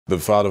The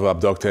father of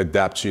abducted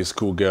Dapchi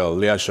Schoolgirl,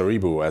 Leah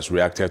Sharibu, has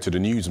reacted to the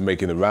news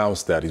making the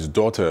rounds that his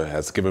daughter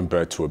has given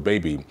birth to a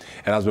baby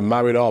and has been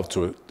married off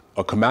to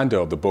a commander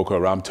of the Boko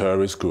Haram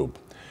terrorist group.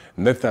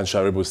 Nathan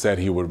Sharibu said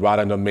he would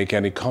rather not make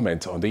any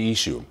comment on the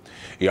issue.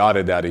 He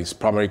added that his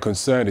primary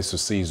concern is to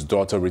see his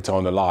daughter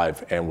return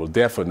alive and will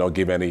therefore not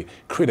give any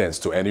credence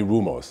to any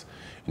rumors.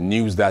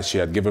 News that she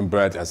had given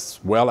birth as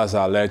well as her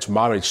alleged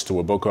marriage to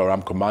a Boko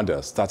Haram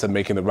commander started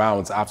making the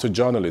rounds after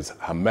journalist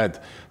Ahmed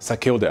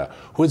Sakilda,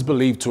 who is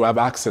believed to have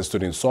access to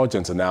the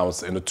insurgents,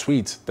 announced in a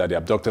tweet that the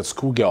abducted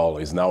schoolgirl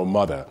is now a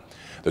mother.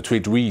 The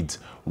tweet reads,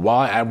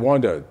 "Why, I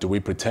wonder, do we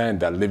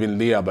pretend that leaving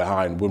Leah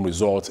behind will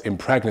result in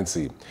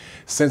pregnancy?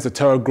 Since the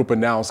terror group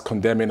announced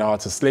condemning her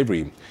to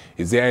slavery,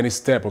 is there any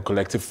step or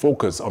collective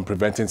focus on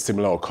preventing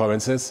similar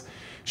occurrences?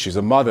 She's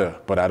a mother,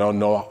 but I don't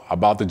know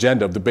about the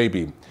gender of the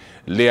baby."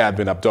 Leah had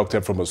been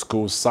abducted from a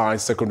school,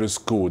 Science Secondary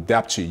School,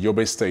 Dapchi,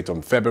 Yobe State,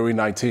 on February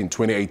 19,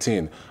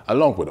 2018,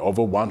 along with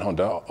over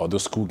 100 other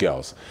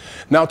schoolgirls.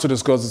 Now, to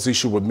discuss this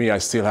issue with me, I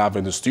still have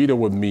in the studio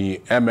with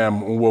me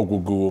Emem,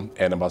 Nwogwugwu,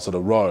 and Ambassador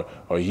Roy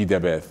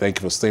Okhidievbe. Thank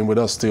you for staying with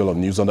us still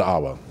on News on the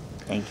Hour.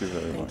 Thank you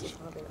very much.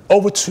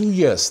 Over 2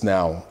 years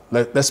now,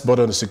 let's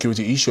bother the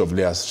security issue of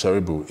Leah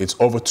Sharibu. It's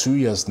over 2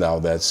 years now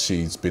that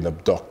she's been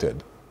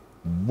abducted.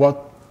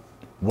 What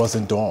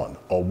wasn't done,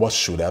 or what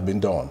should have been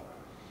done?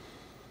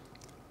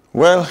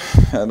 Well,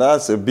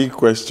 that's a big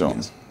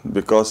question,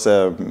 because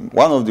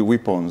one of the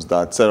weapons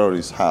that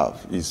terrorists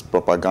have is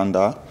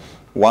propaganda.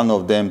 One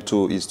of them,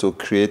 too, is to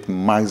create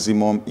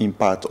maximum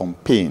impact on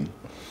pain.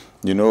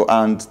 You know,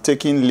 and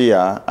taking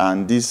Leah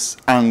and this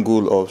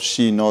angle of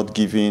she not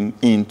giving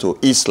in to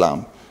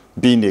Islam,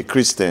 being a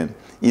Christian,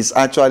 is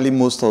actually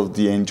most of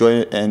the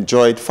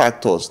enjoyed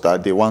factors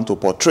that they want to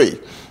portray,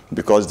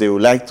 because they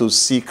would like to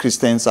see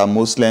Christians and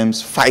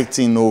Muslims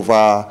fighting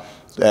over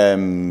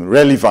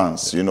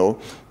relevance, you know.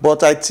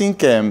 But I think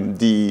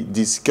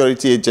the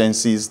security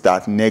agencies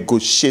that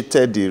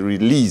negotiated the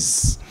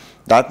release,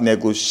 that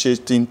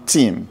negotiating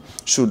team,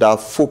 should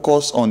have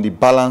focused on the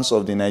balance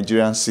of the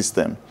Nigerian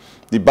system.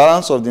 The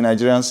balance of the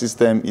Nigerian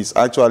system is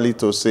actually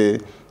to say,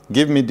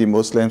 give me the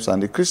Muslims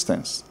and the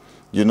Christians.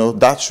 You know,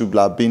 that should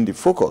have been the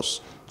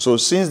focus. So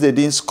since they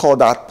didn't score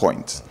that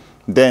point,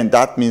 then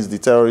that means the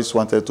terrorists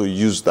wanted to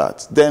use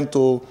that. Then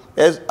to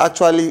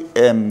actually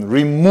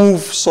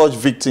remove such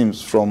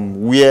victims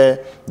from where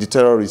the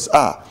terrorists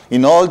are.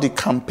 In all the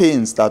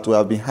campaigns that we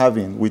have been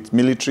having with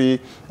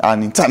military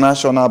and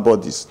international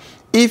bodies,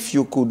 if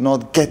you could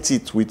not get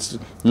it with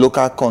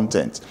local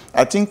content,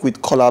 I think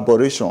with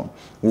collaboration,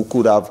 we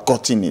could have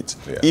gotten it.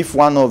 Yeah. If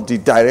one of the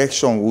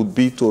direction would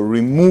be to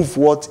remove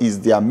what is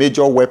their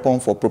major weapon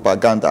for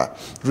propaganda,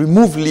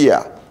 remove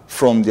Leah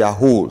from their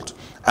hold,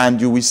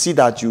 and you will see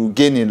that you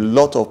gain a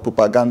lot of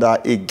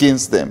propaganda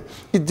against them.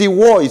 The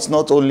war is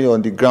not only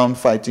on the ground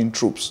fighting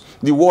troops.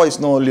 The war is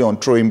not only on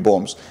throwing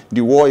bombs.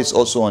 The war is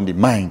also on the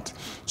mind.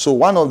 So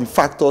one of the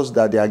factors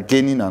that they are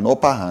gaining an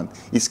upper hand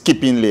is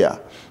keeping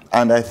Leah.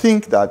 And I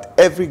think that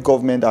every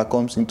government that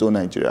comes into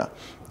Nigeria,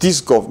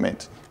 this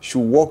government should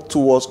work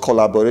towards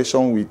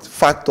collaboration with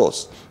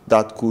factors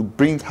that could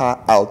bring her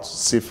out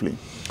safely.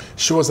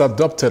 She was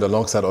adopted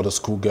alongside other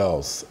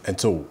schoolgirls, and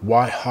so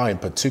why her in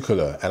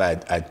particular? And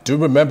I do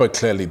remember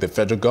clearly the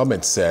federal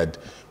government said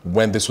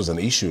when this was an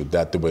issue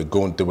that they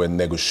were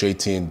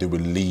negotiating the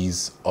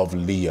release of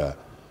Leah.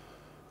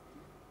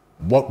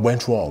 What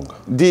went wrong?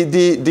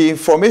 The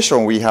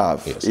information we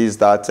have, yes, is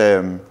that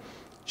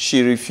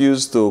she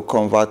refused to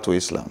convert to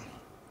Islam.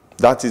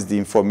 That is the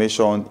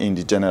information in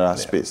the general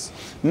space.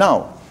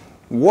 Now,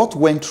 what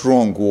went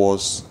wrong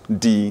was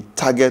the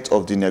target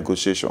of the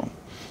negotiation.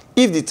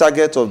 If the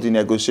target of the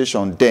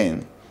negotiation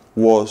then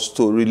was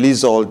to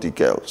release all the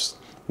girls,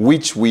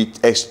 which we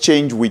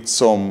exchanged with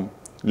some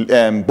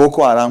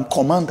Boko Haram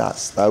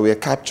commanders that were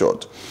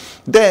captured,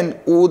 then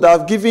we would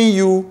have given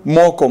you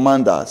more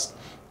commanders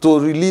to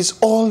release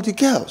all the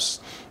girls,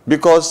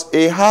 because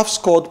a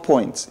half-scored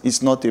point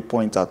is not a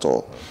point at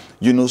all.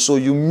 You know, so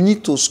you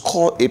need to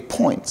score a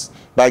point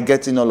by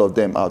getting all of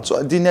them out.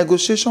 So the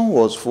negotiation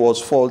was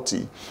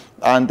faulty,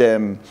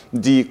 and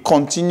the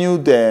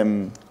continued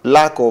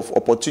lack of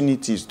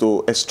opportunities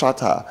to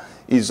extract her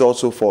is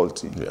also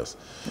faulty. Yes.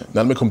 Yeah.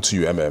 Now let me come to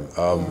you, Emem.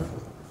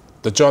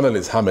 The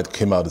journalist Ahmed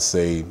came out to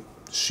say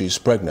she's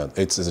pregnant.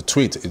 It's a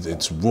tweet.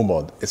 It's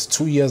rumored. It's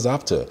 2 years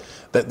after.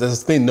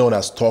 There's a thing known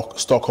as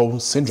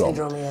Stockholm syndrome.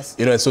 Yes.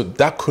 You know, so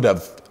that could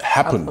have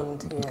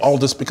happened. Yes. All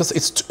this because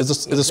it's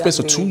a space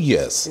of 2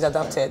 years. She's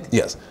adapted.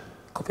 Yes.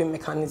 Coping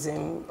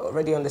mechanism,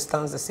 already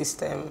understands the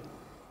system.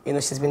 You know,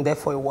 she's been there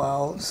for a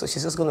while, so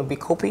she's just going to be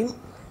coping,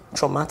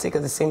 traumatic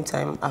at the same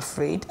time,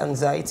 afraid,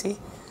 anxiety.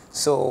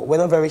 So we're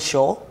not very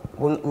sure.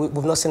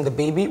 We've not seen the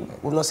baby.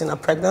 We've not seen her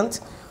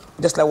pregnant.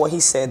 Just like what he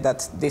said,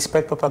 that they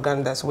spread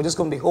propaganda. So we're just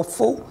going to be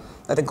hopeful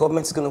that the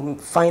government is going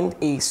to find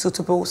a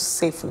suitable,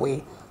 safe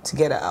way to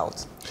get her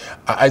out.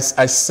 I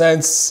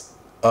sense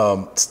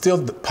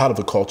still part of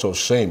the culture of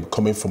shame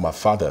coming from my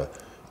father.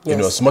 You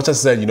know, as much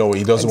as said, you know,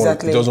 he doesn't want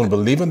to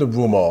believe in the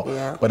rumor.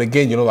 Yeah. But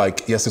again, you know,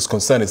 like, yes, his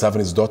concern is having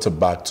his daughter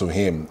back to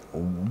him.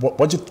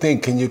 What do you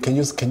think? Can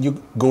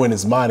you go in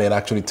his mind and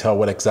actually tell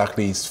what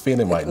exactly he's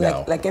feeling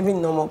now? Like every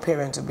normal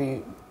parent would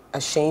be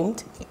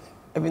ashamed.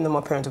 Every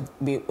normal parent would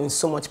be in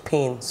so much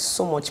pain.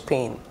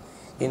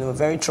 You know,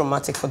 very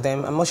traumatic for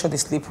them. I'm not sure they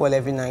sleep well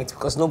every night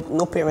because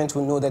no parent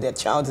will know that their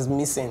child is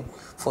missing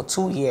for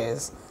 2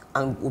 years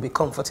and will be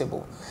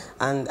comfortable.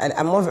 And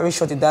I'm not very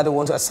sure the dad will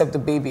want to accept the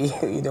baby.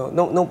 You know,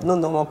 no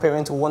normal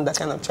parent will want that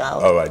kind of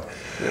child. All right.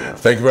 You know.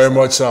 Thank you very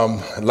much,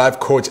 life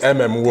coach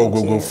Emem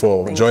Nwogwugwu,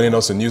 for joining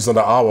us in News on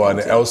the Hour,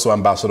 and also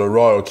Ambassador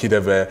Roy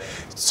Okhidievbe,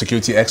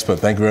 security expert.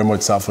 Thank you very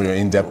much, sir, for your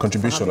in-depth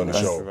contribution on the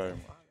show.